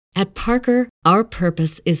At Parker, our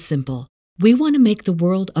purpose is simple. We want to make the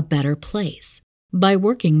world a better place by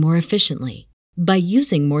working more efficiently, by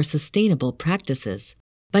using more sustainable practices,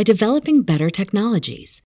 by developing better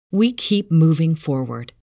technologies. We keep moving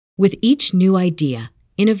forward. With each new idea,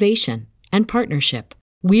 innovation, and partnership,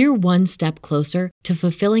 we're one step closer to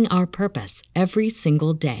fulfilling our purpose every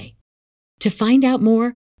single day. To find out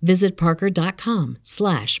more, visit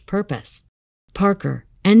parker.com/purpose. Parker,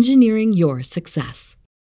 engineering your success.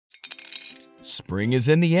 Spring is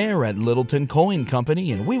in the air at Littleton Coin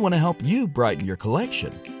Company, and we want to help you brighten your collection.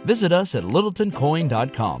 Visit us at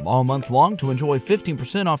littletoncoin.com all month long to enjoy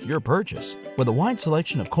 15% off your purchase. With a wide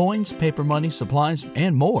selection of coins, paper money, supplies,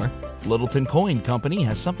 and more, Littleton Coin Company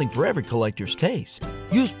has something for every collector's taste.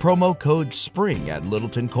 Use promo code SPRING at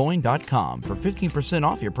littletoncoin.com for 15%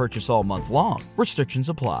 off your purchase all month long. Restrictions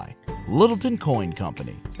apply. Littleton Coin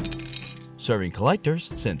Company. Serving collectors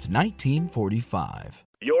since 1945.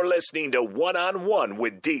 You're listening to One-on-One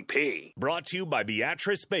with DP. Brought to you by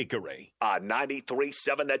Beatrice Bakery. On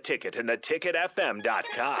 93.7 The Ticket and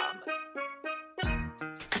theticketfm.com.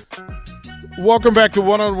 Welcome back to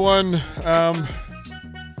One-on-One.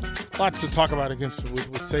 Lots to talk about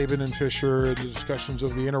with Saban and Fisher, and the discussions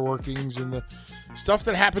of the inner workings and the stuff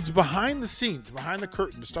that happens behind the scenes, behind the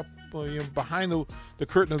curtain, the stuff behind the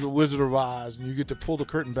curtain of the Wizard of Oz, and you get to pull the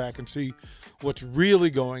curtain back and see what's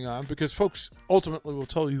really going on, because folks ultimately will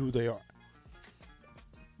tell you who they are.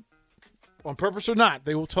 On purpose or not,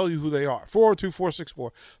 they will tell you who they are.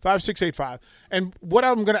 402-464-5685. And what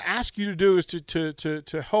I'm going to ask you to do is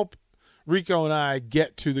to help Rico and I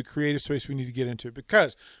get to the creative space we need to get into,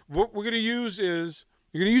 because what we're going to use is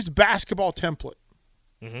you're going to use the basketball template.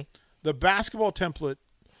 Mm-hmm. The basketball template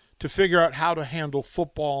to figure out how to handle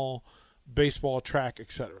football, baseball, track,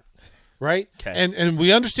 etc. Right? Okay. And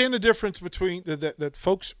we understand the difference between that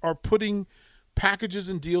folks are putting packages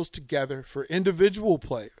and deals together for individual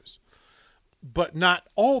players, but not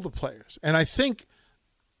all the players. And I think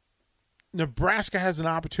Nebraska has an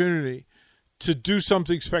opportunity to do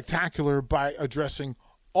something spectacular by addressing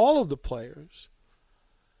all of the players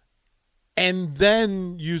and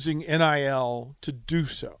then using NIL to do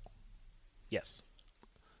so. Yes.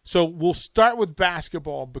 So we'll start with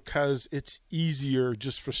basketball because it's easier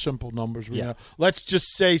just for simple numbers. Yeah. Let's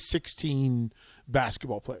just say 16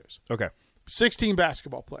 basketball players. Okay. 16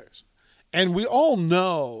 basketball players. And we all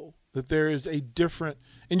know that there is a different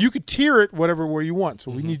 – and you could tier it whatever way you want.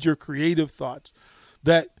 So we need your creative thoughts.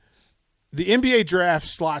 That the NBA draft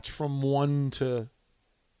slots from 1 to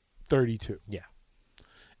 32. Yeah.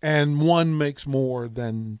 And 1 makes more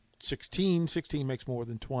than 16. 16 makes more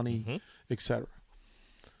than 20, et cetera.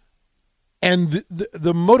 And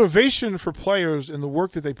the motivation for players and the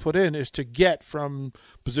work that they put in is to get from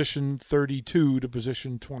position 32 to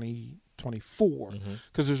position 24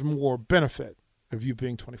 because there's more benefit of you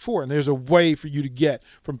being 24. And there's a way for you to get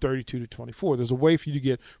from 32 to 24. There's a way for you to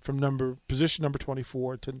get from position number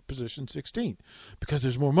 24 to position 16 because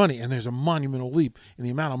there's more money, and there's a monumental leap in the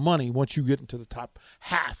amount of money once you get into the top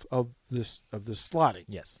half of this slotting.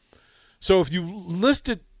 Yes. So if you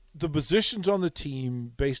listed the positions on the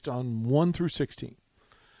team based on 1 through 16,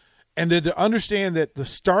 and then to understand that the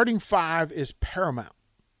starting 5 is paramount.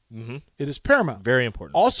 Mm-hmm. It is paramount. Very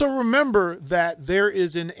important. Also remember that there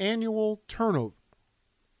is an annual turnover,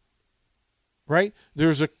 right?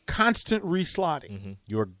 There's a constant reslotting. Mm-hmm.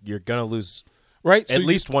 You're going to lose right? at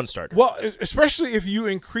least one starter. Well, especially if you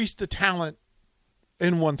increase the talent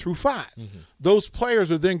in 1 through 5. Those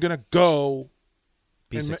players are then going to go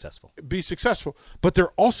Be successful. But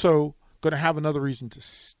they're also going to have another reason to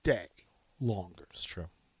stay longer. It's true.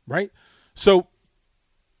 Right? So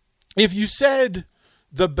if you said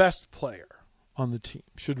the best player on the team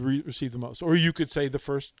should receive the most, or you could say the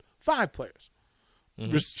first 5 players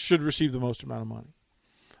should receive the most amount of money,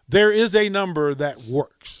 there is a number that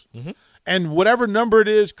works. And whatever number it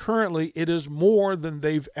is currently, it is more than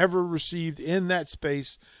they've ever received in that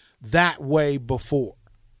space that way before.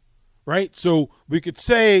 Right? So we could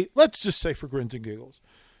say, let's just say for grins and giggles,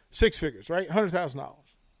 6 figures, right? $100,000.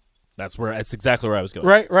 That's exactly where I was going.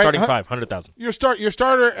 Right. Starting 5, 100,000. Your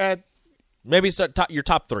starter at maybe your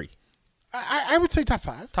top 3. I would say top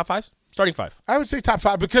 5. Top 5? Starting 5. I would say top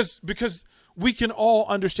 5 because we can all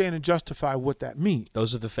understand and justify what that means.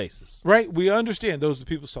 Those are the faces. Right? We understand. Those are the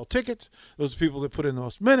people who sell tickets. Those are the people that put in the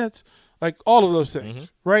most minutes. Like all of those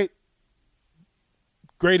things. Right?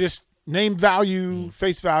 Greatest name value,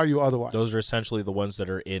 face value, otherwise. Those are essentially the ones that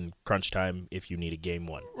are in crunch time if you need a game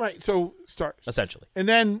 1. Right. So starters. Essentially. And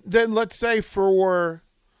then let's say for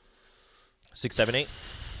 6, 7, 8.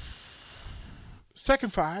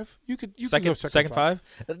 second five. You can go second five.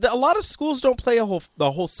 A lot of schools don't play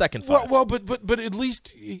the whole second five. Well, but at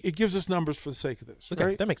least it gives us numbers for the sake of this. Okay,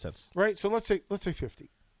 right? that makes sense. Right. So let's say 50.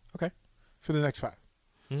 Okay. For the next 5.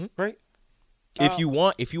 Mm-hmm. Right. If you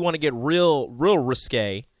want to get real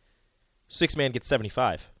risque, 6-man gets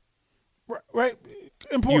 75. Right.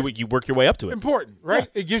 Important. You work your way up to it. Important, right?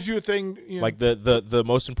 Yeah. It gives you a thing. Like the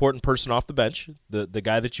most important person off the bench, the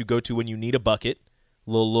guy that you go to when you need a bucket,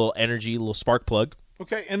 little energy, little spark plug.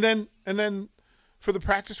 Okay, and then for the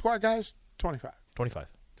practice squad guys, 25. 25.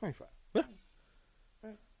 Yeah.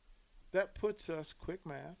 Right. That puts us, quick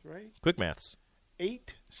math, right? Quick maths.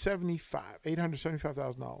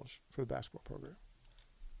 $875,000 for the basketball program.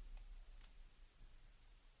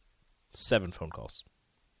 7 phone calls.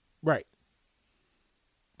 Right.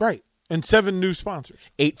 And 7 new sponsors.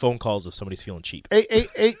 8 phone calls if somebody's feeling cheap.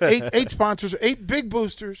 Eight sponsors, 8 big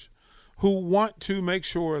boosters who want to make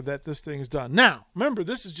sure that this thing is done. Now, remember,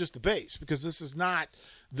 this is just the base because this is not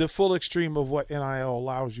the full extreme of what NIL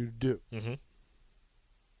allows you to do. Mm-hmm.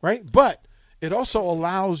 Right? But it also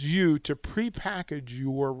allows you to prepackage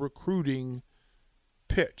your recruiting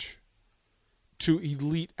pitch to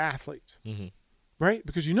elite athletes. Mm-hmm. Right?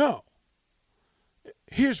 Because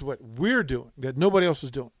here's what we're doing that nobody else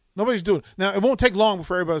is doing. Nobody's doing it. Now, it won't take long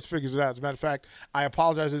before everybody else figures it out. As a matter of fact, I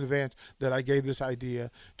apologize in advance that I gave this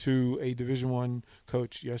idea to a Division I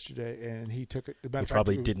coach yesterday, and he took it. You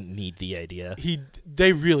probably didn't need the idea.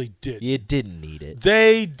 They really did. You didn't need it.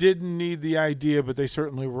 They didn't need the idea, but they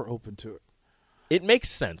certainly were open to it. It makes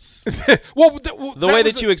sense. Well, the way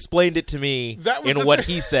that you explained it to me in what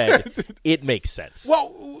he said, it makes sense.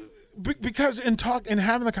 Well, because in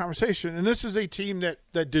having the conversation, and this is a team that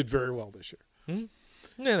did very well this year. Mm-hmm.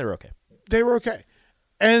 Yeah, they were okay. They were okay.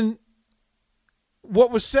 And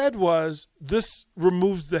what was said was this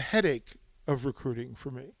removes the headache of recruiting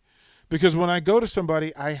for me. Because when I go to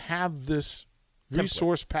somebody, I have this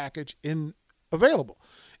resource package available.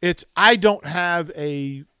 I don't have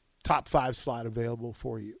a top 5 slot available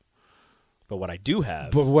for you. But what I do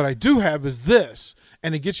have is this,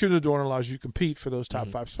 and it gets you in the door and allows you to compete for those top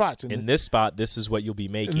 5 spots. And in this spot, this is what you'll be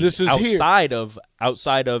making. And this is outside of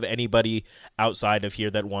anybody outside of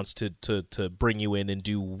here that wants to bring you in and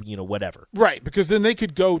do whatever. Right, because then they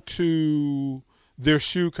could go to their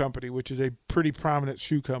shoe company, which is a pretty prominent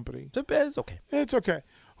shoe company. It's okay. It's okay.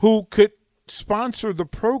 Who could sponsor the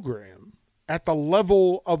program at the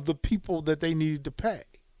level of the people that they needed to pay.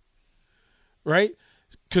 Right?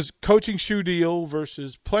 Because coaching shoe deal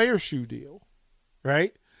versus player shoe deal,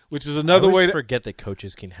 right? Which is another way to forget that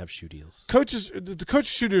coaches can have shoe deals. The coach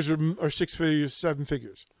shoe deals are 6 figures, 7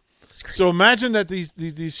 figures. So imagine that these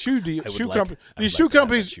shoe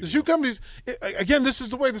companies. Again, this is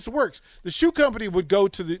the way this works. The shoe company would go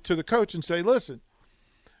to the coach and say, "Listen,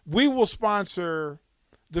 we will sponsor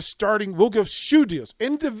the starting. We'll give shoe deals,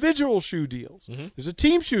 individual shoe deals. Mm-hmm. There's a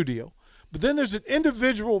team shoe deal." But then there's an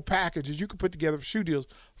individual package that you can put together for shoe deals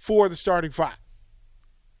for the starting 5.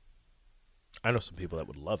 I know some people that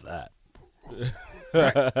would love that.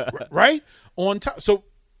 Right? On top. So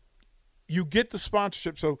you get the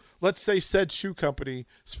sponsorship. So let's say said shoe company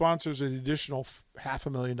sponsors an additional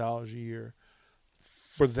 $500,000 a year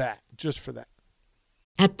for that, just for that.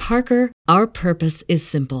 At Parker, our purpose is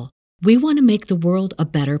simple. We want to make the world a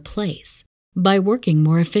better place by working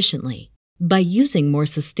more efficiently, by using more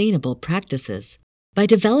sustainable practices, by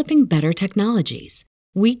developing better technologies.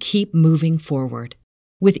 We keep moving forward.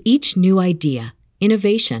 With each new idea,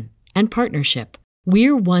 innovation, and partnership,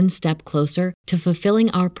 we're one step closer to fulfilling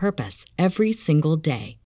our purpose every single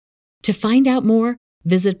day. To find out more,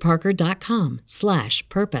 visit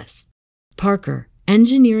parker.com/purpose. Parker,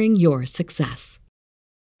 engineering your success.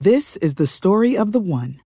 This is the story of the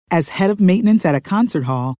one. As head of maintenance at a concert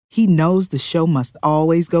hall, he knows the show must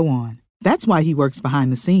always go on. That's why he works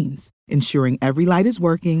behind the scenes, ensuring every light is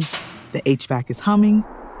working, the HVAC is humming,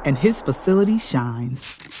 and his facility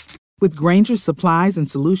shines. With Grainger's supplies and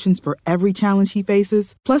solutions for every challenge he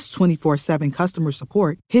faces, plus 24/7 customer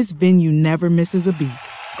support, his venue never misses a beat.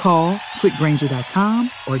 Call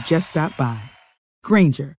quickgrainger.com or just stop by.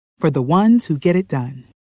 Grainger, for the ones who get it done.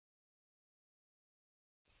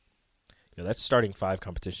 That starting 5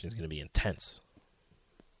 competition is going to be intense.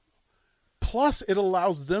 Plus, it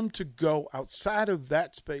allows them to go outside of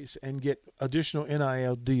that space and get additional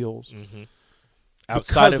NIL deals. Mm-hmm.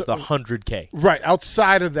 Outside of the 100K. Right,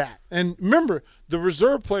 outside of that. And remember, the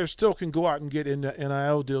reserve players still can go out and get into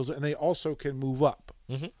NIL deals, and they also can move up.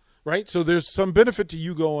 Mm-hmm. Right? So there's some benefit to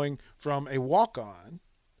you going from a walk-on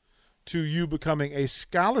to you becoming a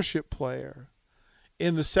scholarship player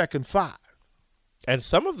in the second 5. And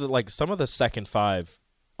some of the second 5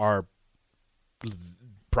 are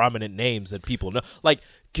prominent names that people know. Like,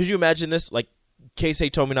 could you imagine this? Like, Keisei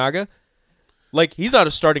Tominaga? Like, he's not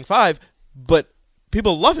a starting 5, but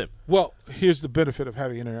people love him. Well, here's the benefit of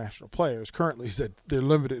having international players currently is that they're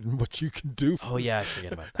limited in what you can do for Oh, yeah, I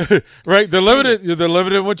forget about that. right? They're limited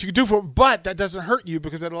in what you can do for them, but that doesn't hurt you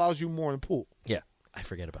because it allows you more in the pool. Yeah, I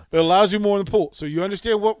forget about It allows you more in the pool. So you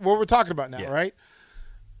understand what we're talking about now, Yeah. right?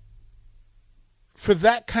 For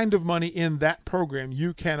that kind of money in that program,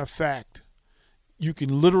 you can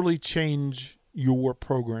literally change your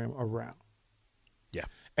program around. Yeah.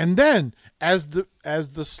 And then as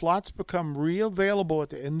the slots become re-available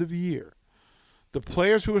at the end of the year, the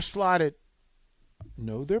players who are slotted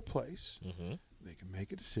know their place. Mm-hmm. They can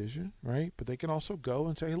make a decision, right? But they can also go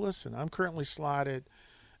and say, hey, listen, I'm currently slotted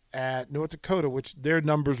at North Dakota, which their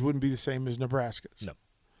numbers wouldn't be the same as Nebraska's. No.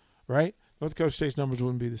 Right? North Dakota State's numbers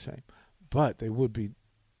wouldn't be the same. But they would be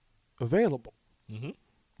available. Mm-hmm.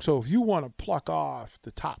 So if you want to pluck off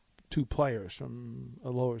the top 2 players from a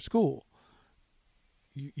lower school,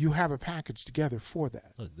 you have a package together for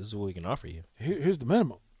that. Look, this is what we can offer you. Here's the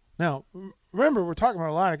minimum. Now, remember, we're talking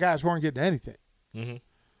about a lot of guys who aren't getting anything. Mm-hmm.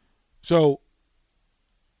 So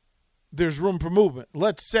there's room for movement.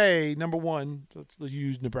 Let's say, number one, let's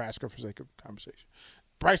use Nebraska for sake of conversation.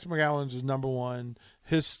 Bryce McGowan's is number 1.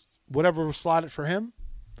 His whatever was slotted for him,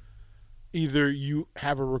 either you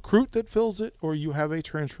have a recruit that fills it or you have a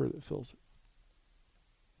transfer that fills it.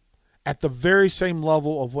 At the very same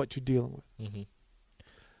level of what you're dealing with. Mm-hmm.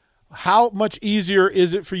 How much easier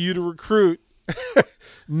is it for you to recruit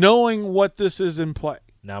knowing what this is in play?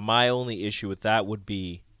 Now, my only issue with that would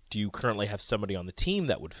be, do you currently have somebody on the team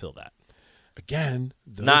that would fill that? Again,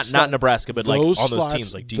 not Nebraska, but like on those slots,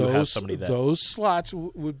 teams. Like, do you have somebody that those slots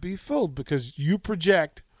would be filled because you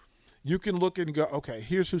project, you can look and go, okay,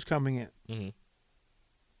 here's who's coming in. Mm-hmm.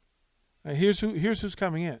 Here's who's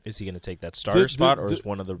coming in. Is he going to take that starter spot, or is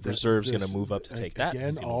one of the reserves going to move up to take that?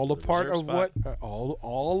 Again, all a part of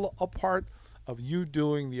all a part of you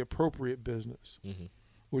doing the appropriate business, mm-hmm.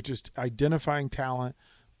 which is identifying talent,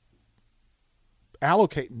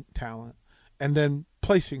 allocating talent, and then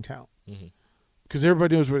placing talent. Mm-hmm. Because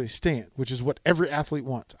everybody knows where they stand, which is what every athlete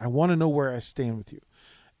wants. I want to know where I stand with you.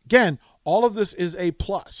 Again, all of this is a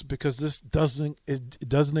plus because this doesn't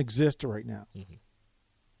exist right now. Mm-hmm.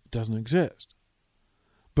 It doesn't exist.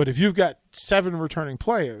 But if you've got 7 returning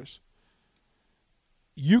players,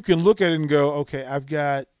 you can look at it and go, okay, I've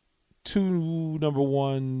got 2 number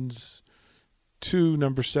 1s, 2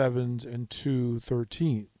 number 7s, and 2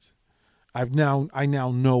 13s. I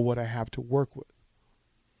now know what I have to work with.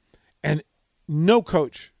 And no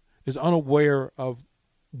coach is unaware of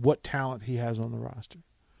what talent he has on the roster.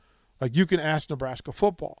 Like, you can ask Nebraska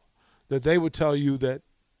football that they would tell you that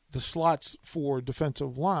the slots for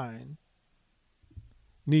defensive line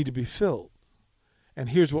need to be filled. And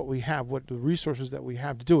here's what we have, what the resources that we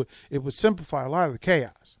have to do it. It would simplify a lot of the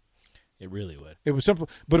chaos. It really would. It would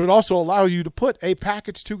simplify, but it would also allow you to put a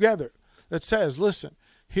package together that says, listen,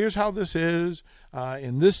 here's how this is.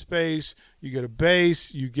 In this space, you get a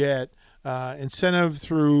base, you get incentive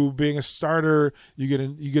through being a starter.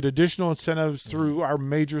 You get additional incentives through our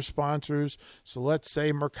major sponsors. So let's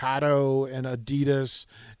say Mercado and Adidas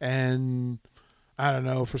and, I don't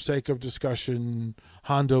know, for sake of discussion,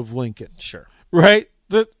 Honda of Lincoln. Sure. Right?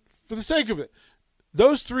 For the sake of it.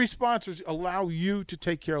 Those 3 sponsors allow you to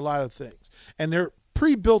take care of a lot of things. And they're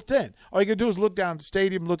pre-built in. All you got to do is look down at the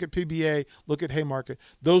stadium, look at PBA, look at Haymarket.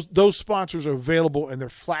 Those sponsors are available and they're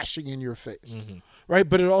flashing in your face. Mm-hmm. Right?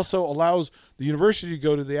 But it also allows the university to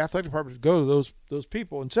go to the athletic department to go to those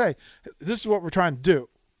people and say, this is what we're trying to do.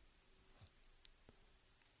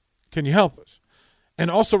 Can you help us? And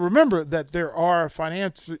also remember that there are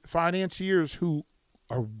financiers who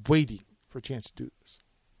are waiting for a chance to do this.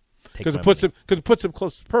 Because it puts them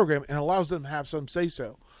close to the program and allows them to have some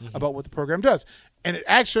say-so about what the program does. And it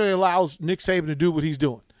actually allows Nick Saban to do what he's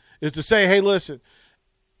doing, is to say, hey, listen,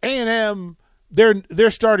 A&M,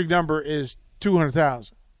 their starting number is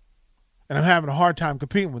 200,000, and I'm having a hard time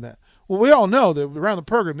competing with that. Well, we all know that around the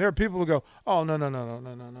program there are people who go, oh,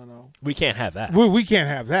 no. We can't have that. We can't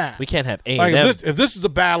have that. We can't have A&M. Like if this is the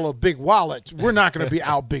battle of big wallets, we're not going to be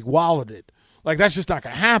out big walleted. Like, that's just not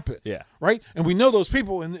going to happen. Yeah. Right? And we know those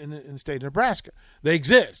people in the state of Nebraska. They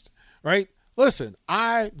exist. Right? Listen,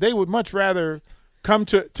 they would much rather come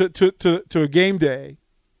to a game day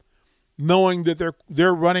knowing that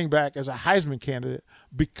their running back is a Heisman candidate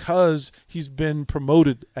because he's been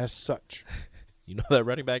promoted as such. You know that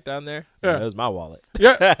running back down there? Yeah. That was my wallet.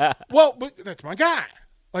 Yeah. Well, but that's my guy.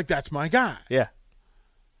 Like, that's my guy. Yeah.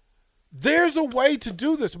 There's a way to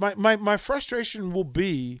do this. My frustration will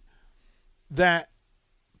be that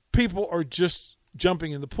people are just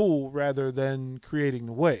jumping in the pool rather than creating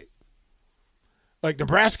the wave. Like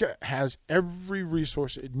Nebraska has every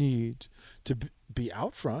resource it needs to be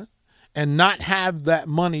out front and not have that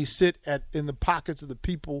money sit in the pockets of the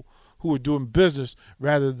people who are doing business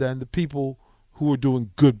rather than the people who are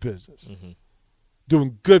doing good business. Mm-hmm.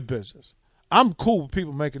 Doing good business. I'm cool with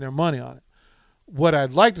people making their money on it. What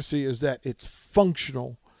I'd like to see is that it's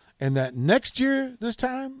functional and that next year, this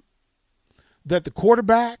time, that the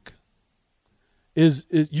quarterback is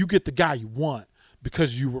you get the guy you want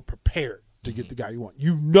because you were prepared to get the guy you want.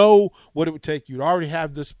 You know what it would take. You'd already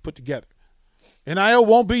have this put together. NIL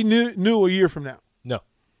won't be new a year from now. No.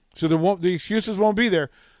 So the excuses won't be there.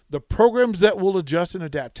 The programs that will adjust and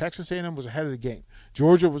adapt. Texas A&M was ahead of the game.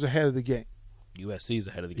 Georgia was ahead of the game. USC is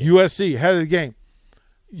ahead of the game. USC ahead of the game.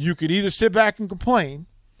 You could either sit back and complain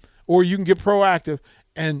or you can get proactive.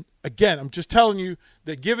 And, again, I'm just telling you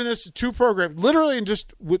that given this to two programs, literally and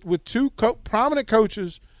just with two prominent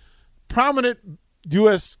coaches, prominent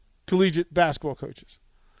U.S. collegiate basketball coaches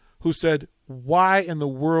who said, why in the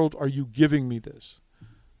world are you giving me this?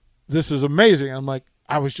 This is amazing. I'm like,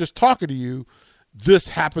 I was just talking to you. This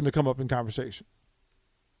happened to come up in conversation.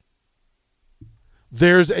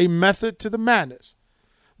 There's a method to the madness.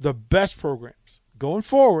 The best programs going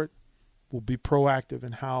forward will be proactive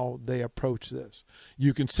in how they approach this.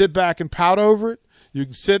 You can sit back and pout over it. You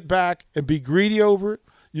can sit back and be greedy over it.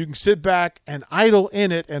 You can sit back and idle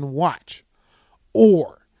in it and watch.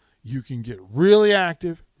 Or you can get really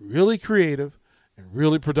active, really creative, and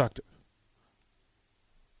really productive.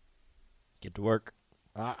 Get to work.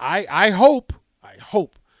 I hope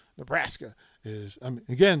Nebraska is, I mean,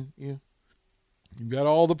 again, you've got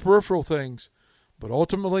all the peripheral things, but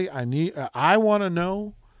ultimately I want to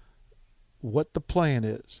know what the plan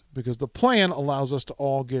is, because the plan allows us to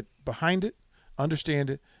all get behind it, understand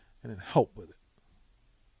it, and then help with it.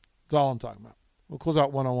 That's all I'm talking about. We'll close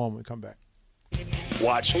out one-on-one when we come back.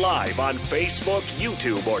 Watch live on Facebook,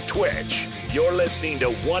 YouTube, or Twitch. You're listening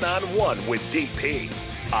to One-on-One with DP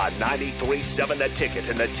on 93.7 The Ticket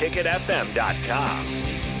and theticketfm.com.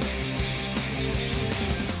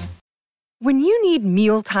 When you need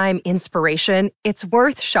mealtime inspiration, it's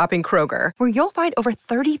worth shopping Kroger, where you'll find over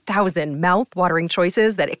 30,000 mouth-watering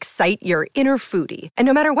choices that excite your inner foodie. And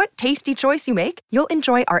no matter what tasty choice you make, you'll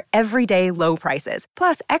enjoy our everyday low prices,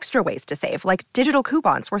 plus extra ways to save, like digital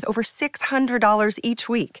coupons worth over $600 each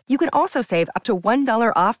week. You can also save up to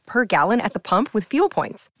 $1 off per gallon at the pump with fuel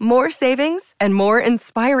points. More savings and more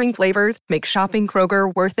inspiring flavors make shopping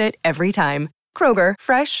Kroger worth it every time. Kroger,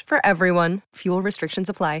 fresh for everyone. Fuel restrictions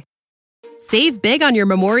apply. Save big on your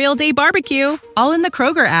Memorial Day barbecue, all in the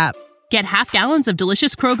Kroger app. Get half gallons of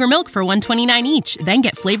delicious Kroger milk for $1.29 each. Then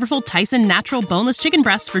get flavorful Tyson natural boneless chicken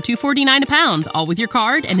breasts for $2.49 a pound, all with your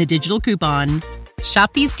card and a digital coupon.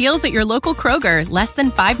 Shop these deals at your local Kroger, less than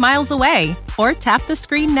 5 miles away. Or tap the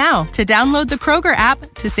screen now to download the Kroger app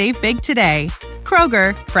to save big today.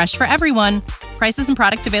 Kroger, fresh for everyone. Prices and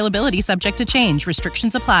product availability subject to change.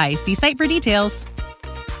 Restrictions apply. See site for details.